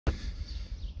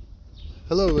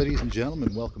Hello ladies and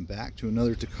gentlemen, welcome back to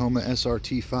another Tacoma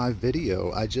SRT5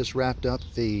 video. I just wrapped up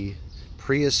the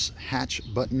Prius hatch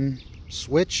button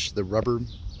switch, the rubber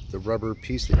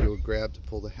piece that you would grab to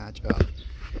pull the hatch up.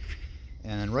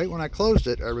 And right when I closed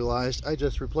it, I realized I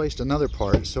just replaced another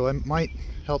part, so I might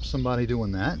help somebody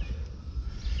doing that.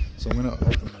 So I'm going to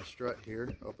open my strut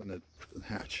here, open the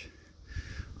hatch.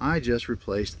 I just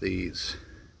replaced these.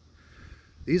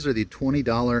 These are the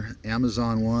 $20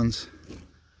 Amazon ones.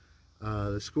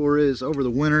 The score is over the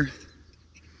winter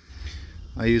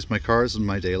I used my cars in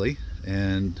my daily,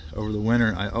 and over the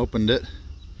winter I opened it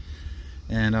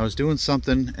and I was doing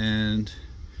something, and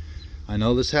I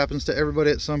know this happens to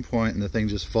everybody at some point, and the thing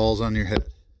just falls on your head.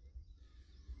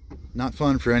 Not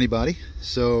fun for anybody.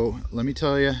 So let me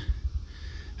tell you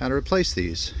how to replace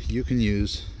these. You can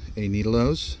use a needle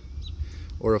nose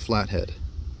or a flathead.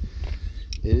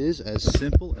 It is as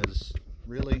simple as,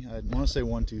 really, I want to say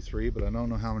 1, 2, 3, but I don't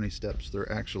know how many steps there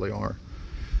actually are.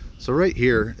 So right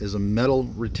here is a metal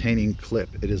retaining clip.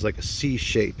 It is like a C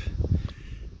shape.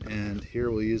 And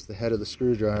here we'll use the head of the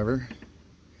screwdriver.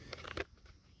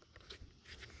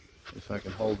 If I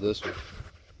can hold this with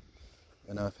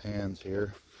enough hands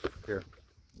here. Here,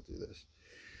 we'll do this.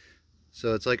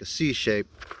 So it's like a C shape,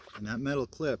 and that metal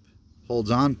clip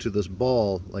holds on to this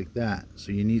ball like that.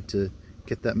 So you need to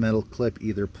get that metal clip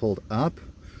either pulled up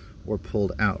or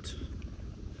pulled out.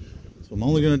 So I'm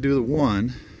only going to do the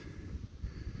one,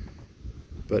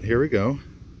 but here we go.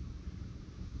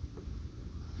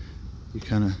 You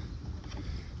kind of,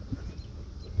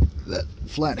 that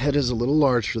flathead is a little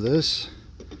large for this,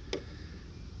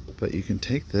 but you can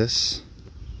take this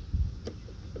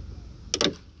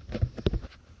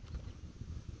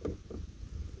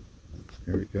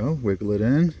there we go, wiggle it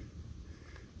in,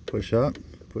 push up,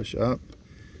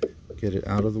 get it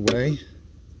out of the way,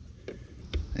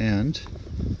 and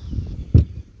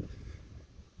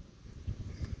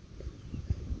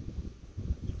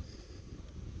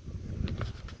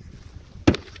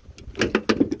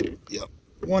yep,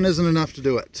 one isn't enough to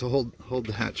do it, so hold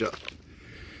the hatch up.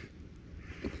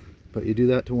 But you do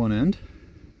that to one end,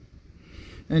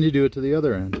 and you do it to the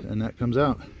other end, and that comes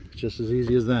out just as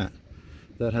easy as that.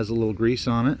 That has a little grease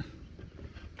on it.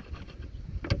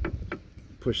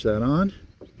 Push that on.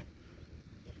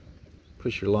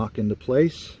 Push your lock into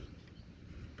place.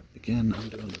 Again, I'm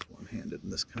doing this one-handed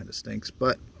and this kind of stinks,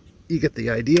 but you get the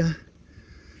idea.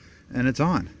 And it's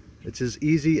on. It's as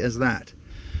easy as that.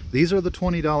 These are the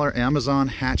 $20 Amazon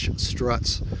hatch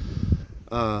struts.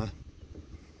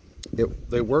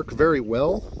 They work very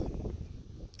well.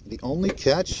 The only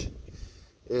catch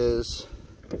is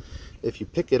if you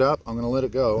pick it up, I'm going to let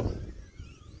it go.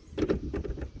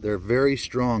 They're very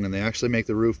strong, and they actually make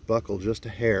the roof buckle just a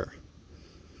hair.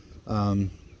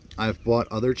 I've bought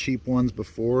other cheap ones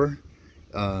before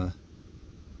for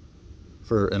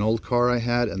an old car I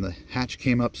had, and the hatch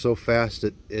came up so fast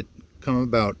it come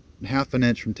about ½ an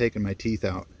inch from taking my teeth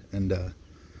out. And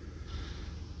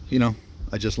you know,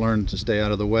 I just learned to stay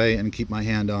out of the way and keep my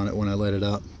hand on it when I let it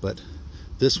up. But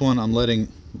this one I'm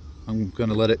going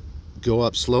to let it go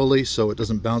up slowly so it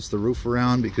doesn't bounce the roof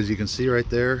around, because you can see right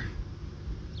there,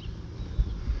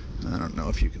 I don't know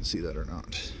if you can see that or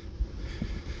not,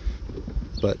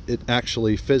 but it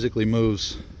actually physically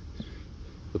moves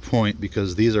the point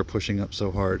because these are pushing up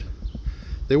so hard.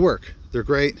 They work, they're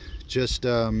great. Just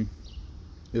it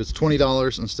was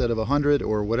 $20 instead of $100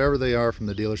 or whatever they are from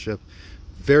the dealership.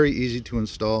 Very easy to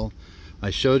install.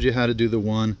 I showed you how to do the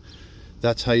one.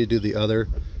 That's how you do the other.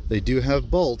 They do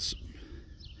have bolts,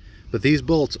 but these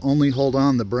bolts only hold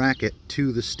on the bracket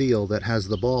to the steel that has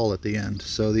the ball at the end.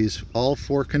 So these, all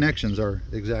 4 connections are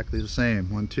exactly the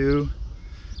same. 1, 2,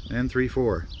 and 3,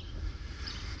 4.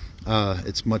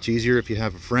 It's much easier if you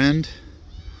have a friend,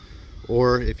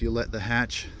 or if you let the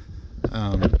hatch,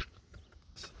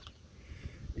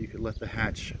 you could let the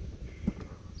hatch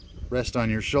rest on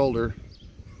your shoulder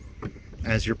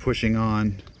as you're pushing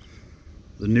on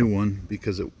the new one,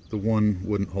 because the one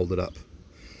wouldn't hold it up.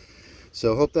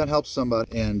 So hope that helps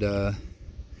somebody. And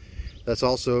that's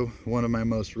also one of my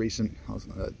most recent,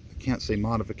 I can't say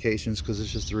modifications because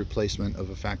it's just a replacement of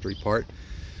a factory part,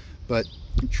 but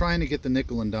I'm trying to get the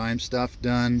nickel and dime stuff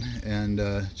done and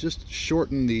just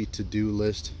shorten the to-do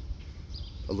list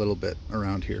a little bit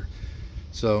around here.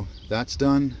 So that's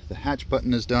done, the hatch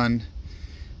button is done,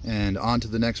 and on to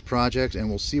the next project, and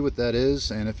we'll see what that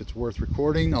is, and if it's worth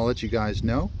recording, I'll let you guys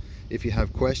know. If you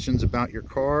have questions about your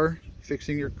car,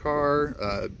 fixing your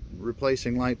car,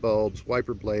 replacing light bulbs,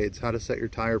 wiper blades, how to set your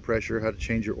tire pressure, how to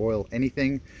change your oil,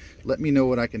 anything, let me know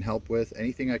what I can help with.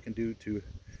 Anything I can do to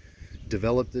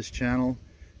develop this channel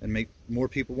and make more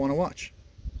people want to watch.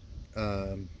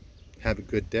 Have a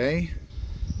good day.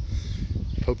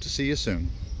 Hope to see you soon.